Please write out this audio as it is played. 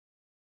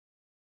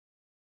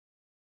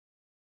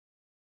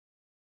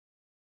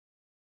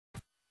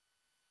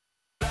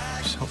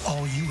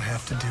All you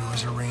have to do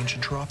is arrange a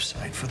drop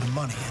site for the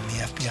money, and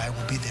the FBI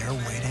will be there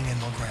waiting,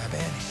 and they'll grab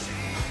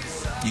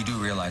Annie. You do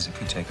realize it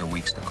could take her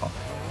weeks to call.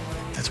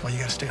 That's why you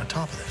got to stay on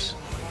top of this.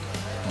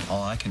 Well,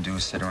 all I can do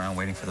is sit around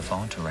waiting for the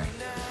phone to ring.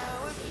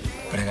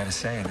 But I gotta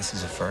say, this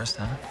is a first,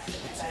 huh?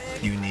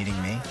 You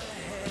needing me?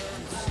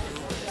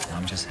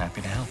 I'm just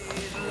happy to help.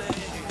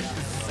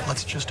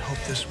 Let's just hope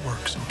this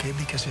works, okay?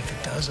 Because if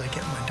it does, I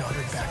get my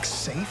daughter back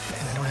safe,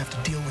 and I don't have to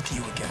deal with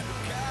you again.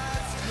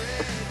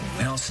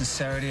 In all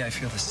sincerity, I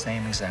feel the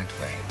same exact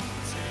way.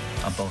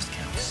 On both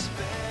counts.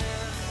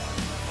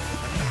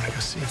 I'm gonna go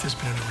see if there's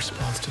been any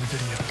response to the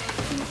video.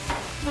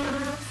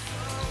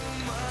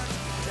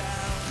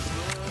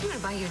 I'm gonna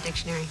buy you a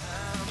dictionary.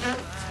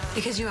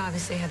 Because you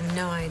obviously have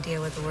no idea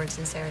what the word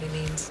sincerity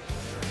means.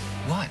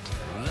 What?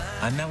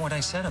 I meant what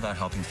I said about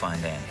helping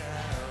find Annie.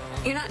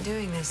 You're not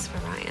doing this for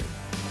Ryan.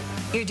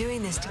 You're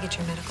doing this to get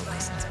your medical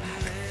license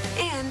back.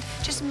 And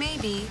just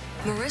maybe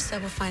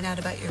Marissa will find out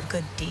about your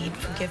good deed,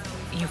 forgive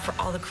you for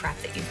all the crap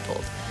that you've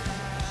pulled.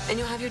 And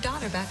you'll have your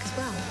daughter back as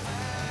well.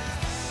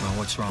 Well,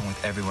 what's wrong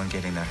with everyone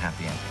getting their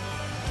happy ending?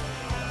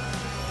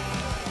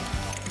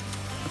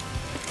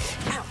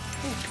 Ow.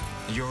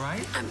 You all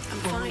right? I'm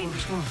fine.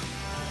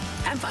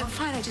 I'm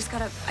fine. I just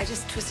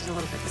twisted a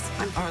little bit.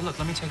 All right, look,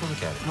 let me take a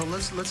look at it. No,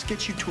 let's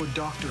get you to a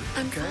doctor.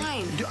 I'm okay?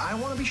 fine. I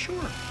want to be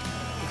sure.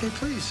 Okay,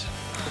 please.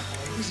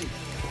 Easy.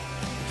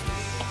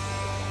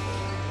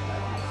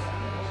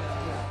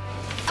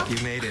 You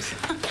made it.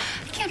 I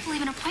can't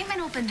believe an appointment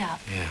opened up.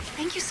 Yeah.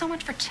 Thank you so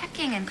much for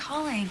checking and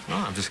calling.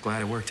 Oh, I'm just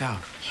glad it worked out.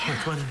 Yeah.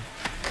 Come on in.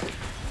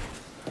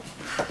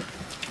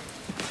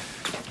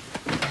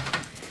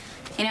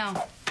 You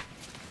know,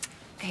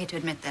 I hate to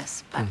admit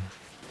this, but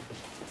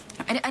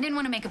I didn't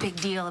want to make a big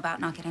deal about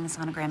not getting the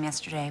sonogram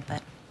yesterday,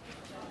 but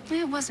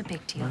it was a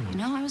big deal, you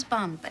know? I was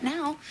bummed, but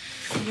now...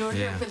 You're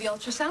here for the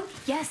ultrasound?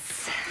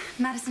 Yes,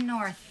 Madison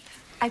North.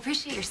 I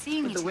appreciate your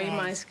seeing me The way today.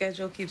 my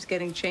schedule keeps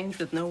getting changed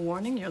with no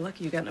warning, you're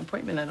lucky you got an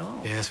appointment at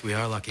all. Yes, we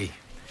are lucky.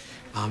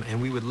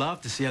 And we would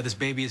love to see how this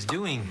baby is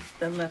doing.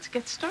 Then let's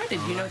get started.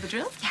 You know the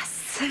drill?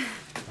 Yes.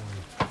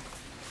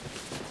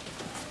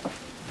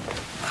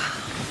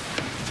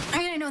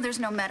 I know there's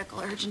no medical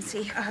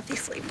urgency,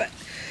 obviously, but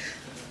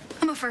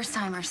I'm a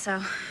first-timer,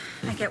 so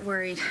I get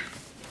worried.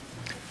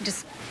 I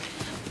just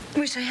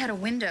wish I had a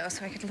window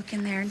so I could look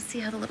in there and see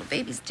how the little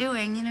baby's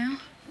doing, you know?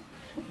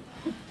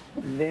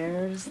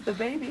 There's the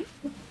baby.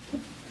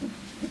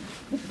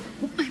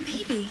 My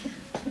baby.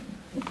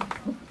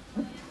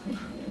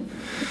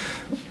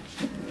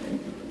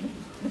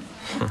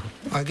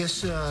 I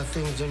guess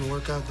things didn't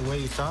work out the way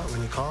you thought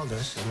when you called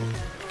us. I mean,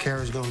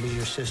 Kara's going to be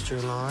your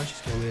sister-in-law.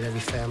 She's going to be at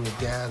every family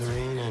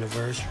gathering,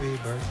 anniversary,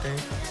 birthday.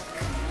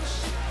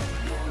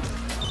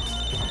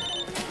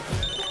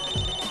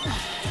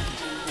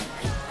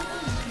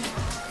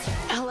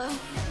 Hello?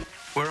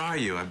 Where are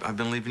you? I've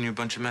been leaving you a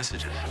bunch of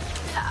messages.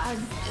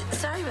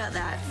 Sorry about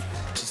that.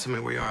 Just tell me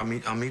where you are.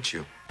 I'll meet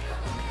you.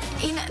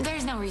 You know,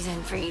 there's no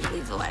reason for you to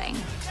leave the wedding.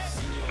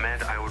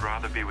 Amanda, I would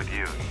rather be with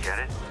you. You get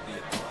it?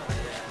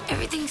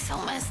 Everything's so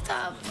messed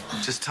up.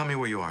 Just tell me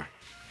where you are.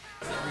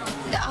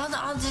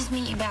 I'll just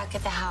meet you back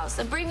at the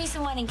house. Bring me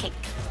some wedding cake.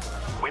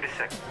 Wait a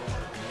sec.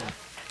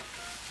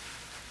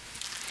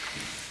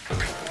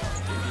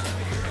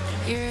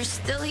 You're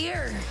still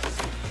here.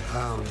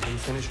 Didn't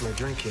finish my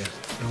drink yet.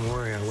 Don't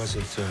worry, I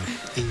wasn't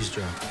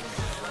eavesdropping.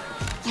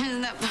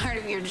 Isn't that part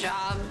of your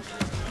job?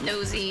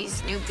 Nosy,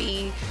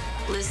 snoopy,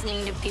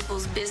 listening to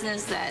people's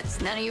business that's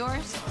none of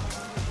yours?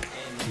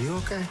 You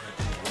okay?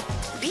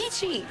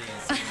 Peachy.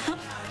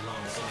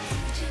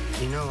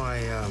 You know, I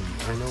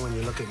know when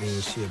you look at me,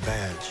 you see a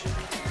badge.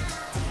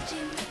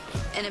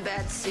 In a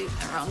bad suit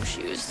and the wrong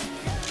shoes.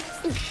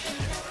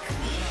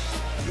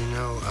 You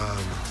know,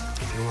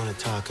 if you want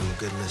to talk, I'm a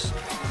good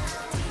listener.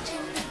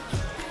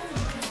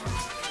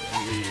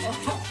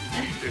 Oh,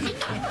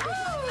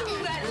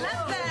 I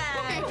love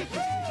that.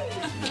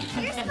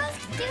 You're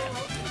supposed to do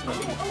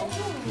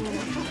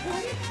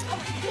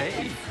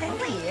Hey.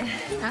 Hey,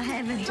 I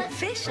haven't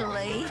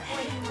officially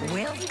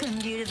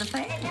welcomed you to the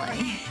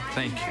family.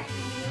 Thank you.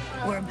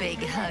 We're big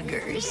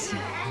huggers.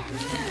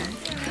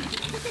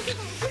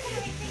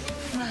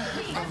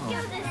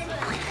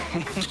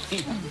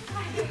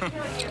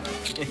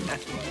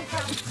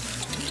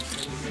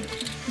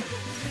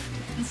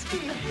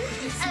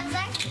 That's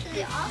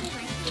actually all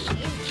my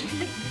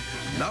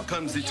Now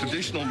comes the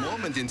traditional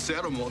moment in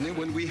ceremony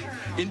when we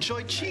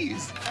enjoy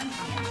cheese.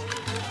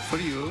 For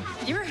you.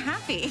 You're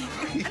happy.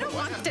 I don't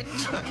want the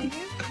cheese.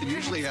 I'm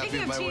usually happy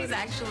Speaking at my of cheese, wedding.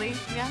 actually,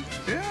 yeah.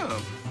 Yeah.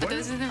 But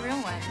those are the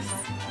real ones.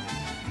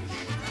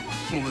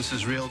 Well, this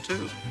is real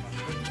too,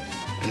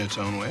 in its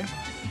own way.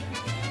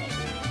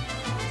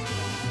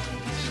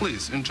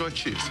 Please enjoy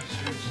cheese.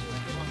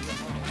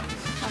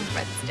 On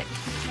breadstick.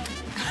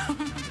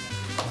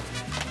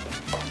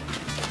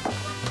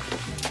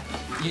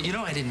 You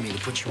know, I didn't mean to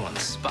put you on the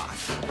spot.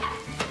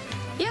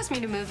 You asked me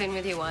to move in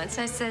with you once.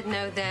 I said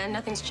no then.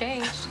 Nothing's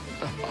changed.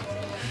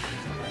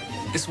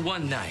 This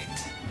one night,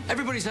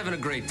 everybody's having a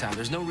great time.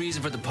 There's no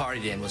reason for the party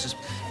to end. Let's just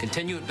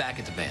continue it back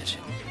at the mansion.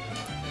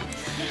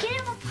 We can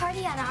have a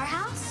party at our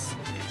house?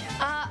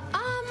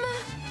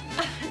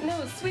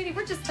 No, sweetie,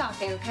 we're just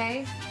talking,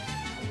 okay?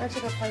 Why don't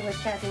you go play with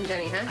Kathy and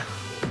Jenny, huh?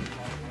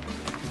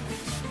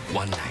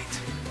 One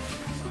night.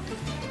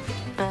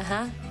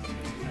 Uh-huh.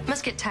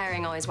 Must get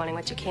tiring always wanting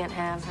what you can't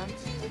have, huh?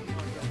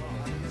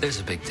 There's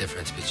a big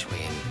difference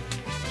between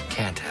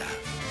can't have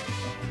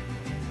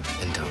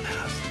and don't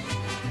have.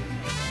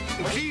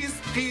 Please,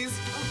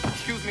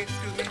 excuse me.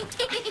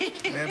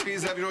 May I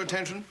please have your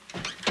attention?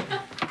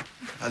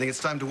 I think it's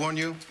time to warn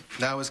you.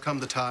 Now has come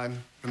the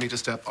time for me to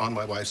step on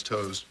my wife's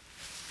toes.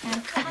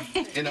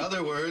 In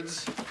other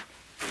words,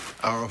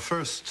 our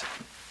first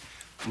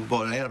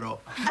bolero.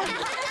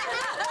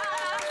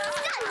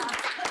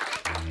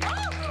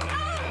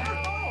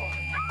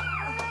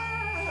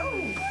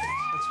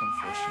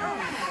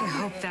 I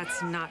hope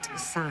that's not a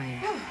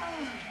sign.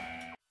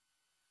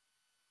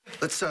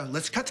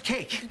 Let's cut the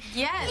cake.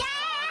 Yes.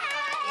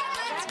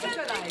 That's a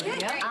good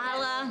idea.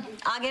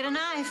 I'll get a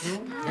knife.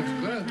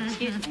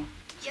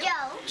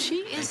 Joe. She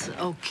is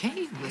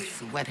okay with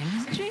the wedding,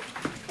 isn't she?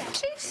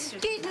 She's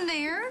getting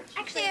there.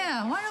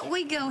 Yeah, why don't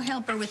we go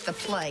help her with the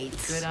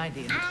plates? Good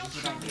idea.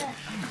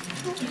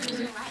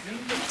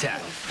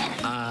 Dad,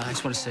 I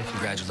just want to say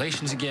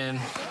congratulations again,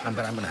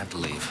 but I'm gonna have to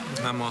leave.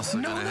 I'm also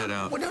gonna head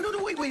out.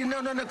 No, wait,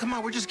 no, come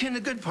on. We're just getting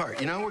the good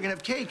part, you know? We're gonna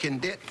have cake and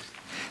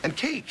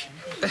cake.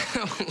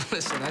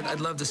 Listen, I'd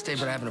love to stay,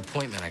 but I have an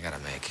appointment I gotta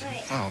make.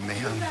 Oh,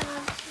 man.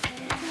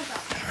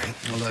 All right,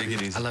 I love you.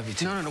 I love you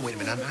too. No, wait a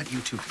minute. I'm not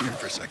you two. Come here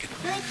for a second.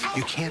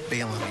 You can't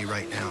bail on me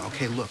right now.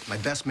 Okay, look, my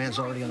best man's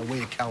already on the way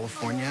to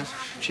California.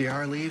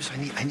 JR leaves. I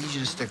need you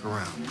to stick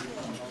around.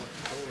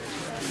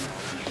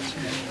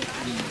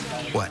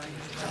 What?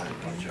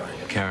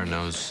 Kara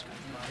knows.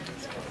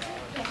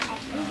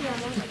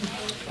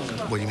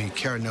 What do you mean?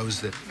 Kara knows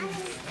that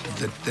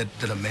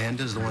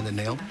Amanda's the one that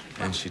nailed?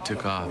 And she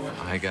took off.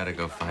 I gotta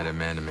go find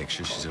Amanda to make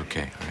sure she's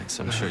okay, all right?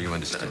 So I'm sure you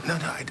understand. No,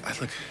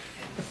 look,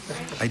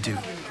 I do,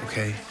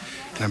 okay?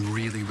 And I'm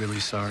really, really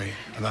sorry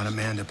about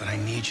Amanda, but I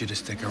need you to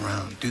stick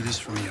around. Do this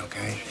for me,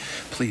 okay?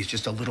 Please,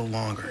 just a little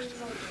longer.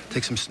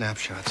 Take some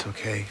snapshots,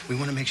 okay? We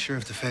want to make sure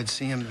if the feds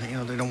see him, you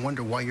know, they don't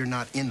wonder why you're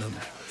not in them.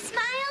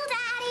 Smile,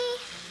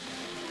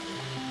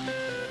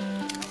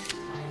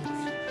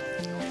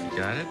 Daddy.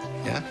 Got it?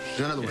 Yeah?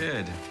 Do another one.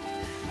 Good.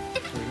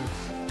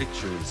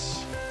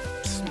 Pictures.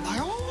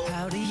 Smile?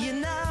 How do you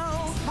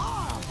know?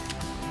 Smile.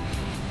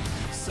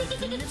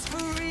 Something that's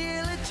for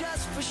real or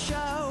just for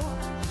show.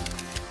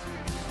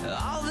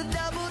 All the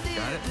double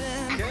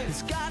dipping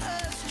has got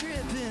us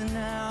tripping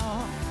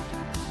now.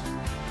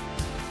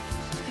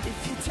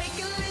 If you take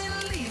a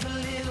little, leave a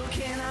little,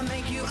 can I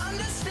make you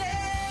understand?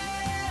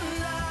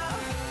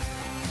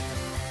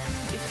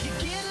 If you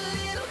get a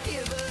little,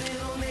 give a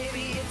little,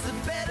 maybe it's a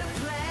better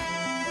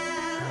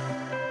plan.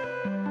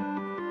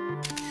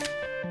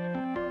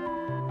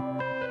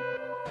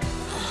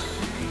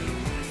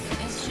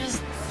 It's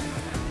just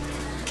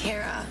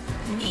Kara,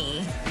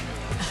 me.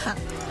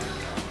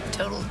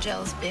 Total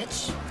jealous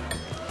bitch.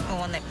 The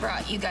one that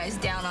brought you guys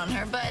down on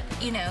her, but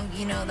you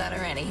know that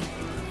already.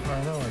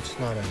 I know it's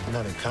not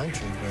another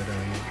country, but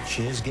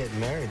she is getting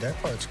married. That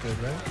part's good,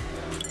 right?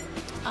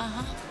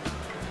 Uh-huh.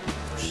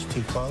 She's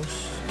too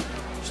close.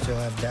 Still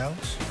have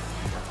doubts,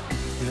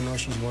 even though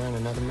she's wearing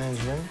another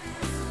man's ring.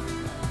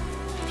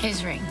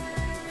 His ring.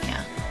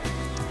 Yeah.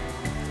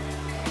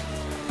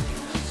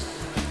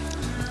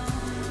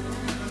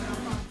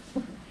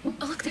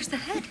 Oh, look, there's the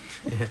head.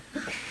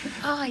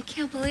 Oh, I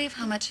can't believe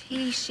how much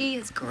she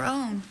has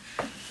grown.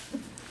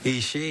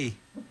 She.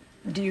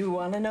 Do you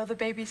want to know the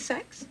baby's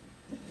sex?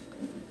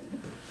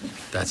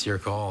 That's your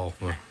call.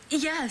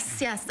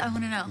 Yes, I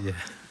want to know. Yeah.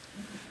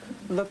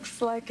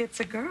 Looks like it's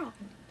a girl.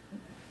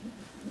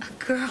 A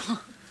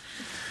girl.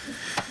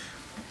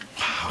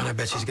 Wow, and I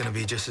bet she's gonna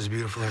be just as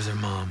beautiful as her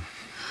mom.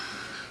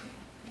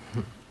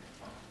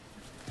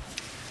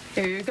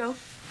 Here you go.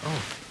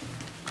 Oh.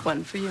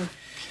 One for you.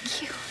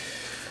 Thank you.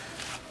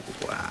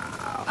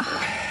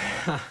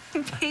 Wow.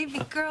 Baby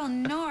girl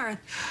North.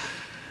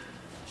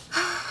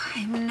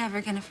 I'm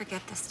never gonna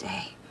forget this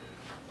day.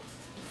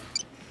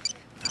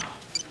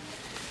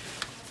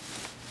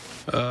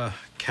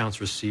 Accounts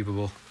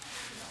receivable.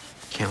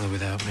 Can't live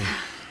without me.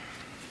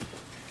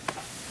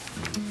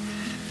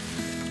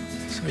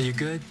 So, are you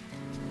good?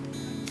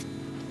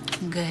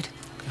 I'm good.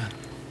 Good.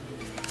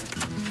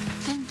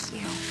 Thank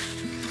you.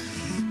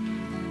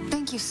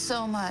 Thank you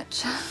so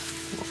much.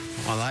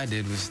 All I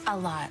did was... A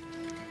lot.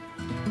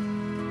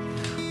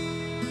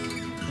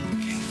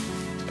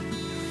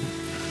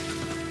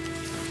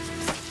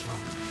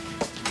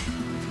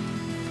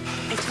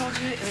 I told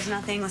you it was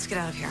nothing. Let's get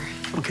out of here.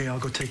 Okay, I'll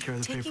go take care of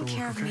the Taking paperwork,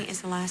 care of me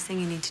is the last thing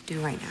you need to do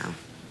right now.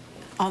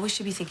 All we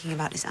should be thinking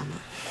about is Emma.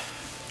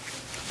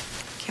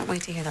 Can't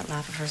wait to hear that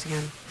laugh of hers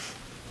again.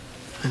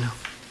 I know.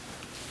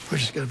 We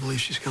just gotta believe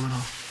she's coming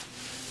home.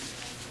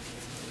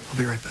 I'll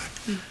be right back.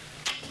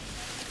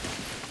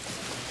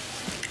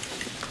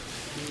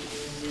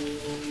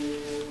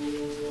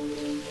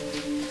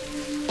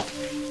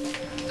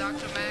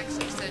 Dr. Max,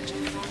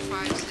 extension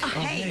 456.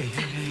 Hey.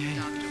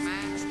 Dr.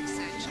 Max,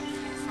 extension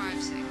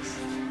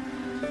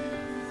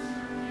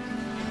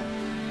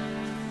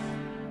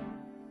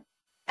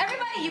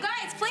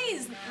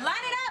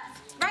line it up.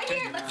 Right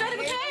here. Let's throw the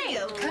bouquet.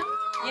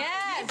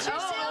 Yes. Get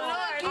yourself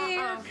up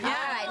here. All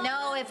right.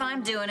 No, if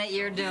I'm doing it,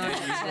 you're doing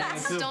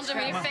it. Don't do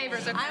me any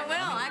favors, okay? I will.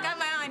 I got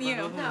my eye on you.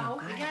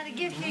 No, you gotta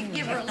give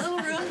her a little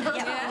room.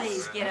 Yeah,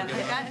 please get up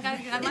there.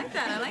 I like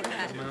that. I like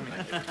that.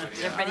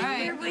 Everybody,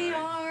 right. here we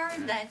are.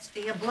 That's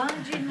the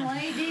obliging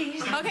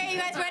ladies. Okay, you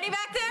guys ready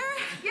back there?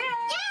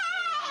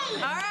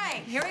 Yay! All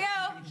right, here we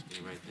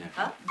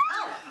go.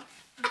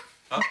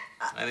 Oh,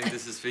 I think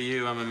this is for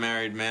you. I'm a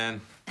married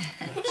man.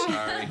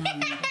 Sorry.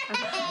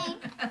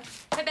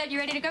 Hey, Bed, you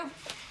ready to go?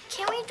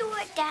 Can we do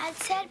what Dad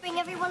said? Bring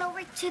everyone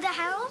over to the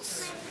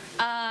house?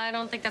 I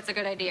don't think that's a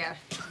good idea.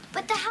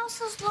 But the house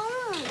is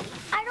lonely.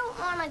 I don't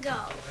want to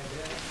go.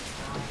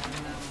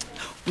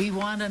 We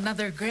want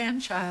another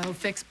grandchild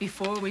fixed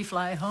before we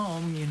fly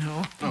home, you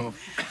know. Oh.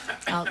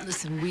 Now,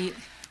 listen, we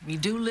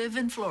do live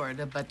in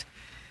Florida, but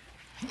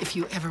if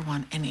you ever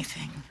want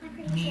anything,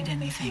 need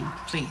anything,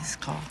 please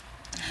call.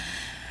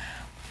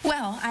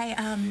 Well, I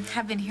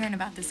have been hearing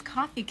about this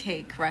coffee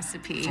cake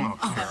recipe.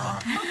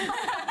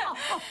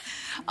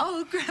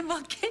 Oh,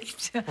 Grandma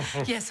Kate.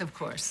 Yes, of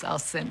course. I'll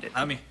send it.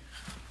 Ami.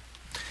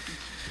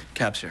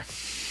 Cab's here.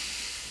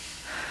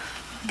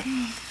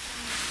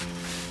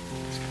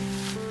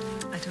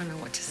 I don't know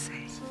what to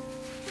say.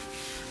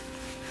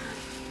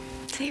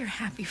 Say you're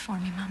happy for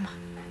me, Mama.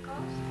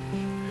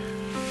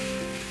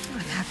 I'm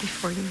happy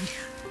for you.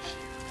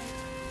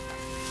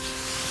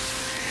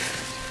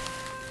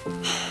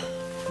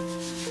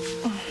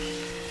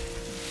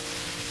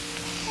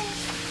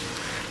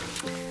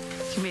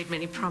 You made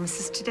many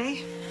promises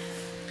today.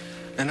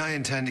 And I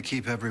intend to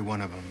keep every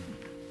one of them.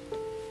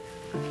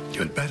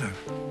 You'd better.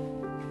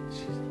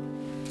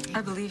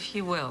 I believe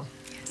he will.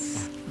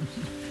 Yes.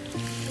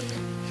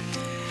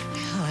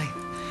 Well, I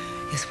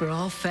guess we're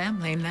all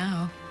family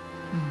now.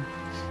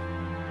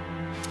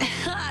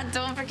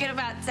 Don't forget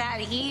about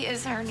Dad. He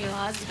is her new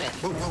husband.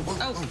 Whoa, whoa, whoa.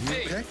 Oh, you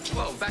hey. okay?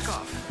 Whoa, back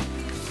off.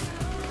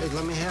 Hey,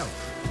 let me help.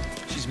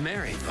 She's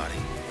married, buddy.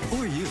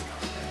 Who are you?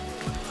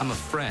 I'm a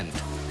friend.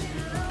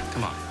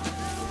 Come on.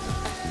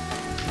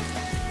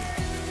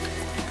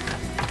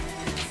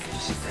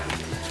 Sit down.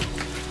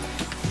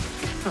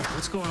 Huh,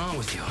 what's going on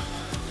with you?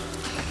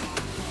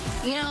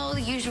 You know,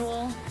 the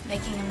usual,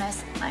 making a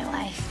mess of my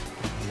life.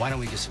 Why don't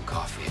we get some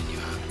coffee in you,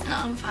 huh? No,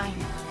 I'm fine.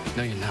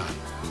 No, you're not.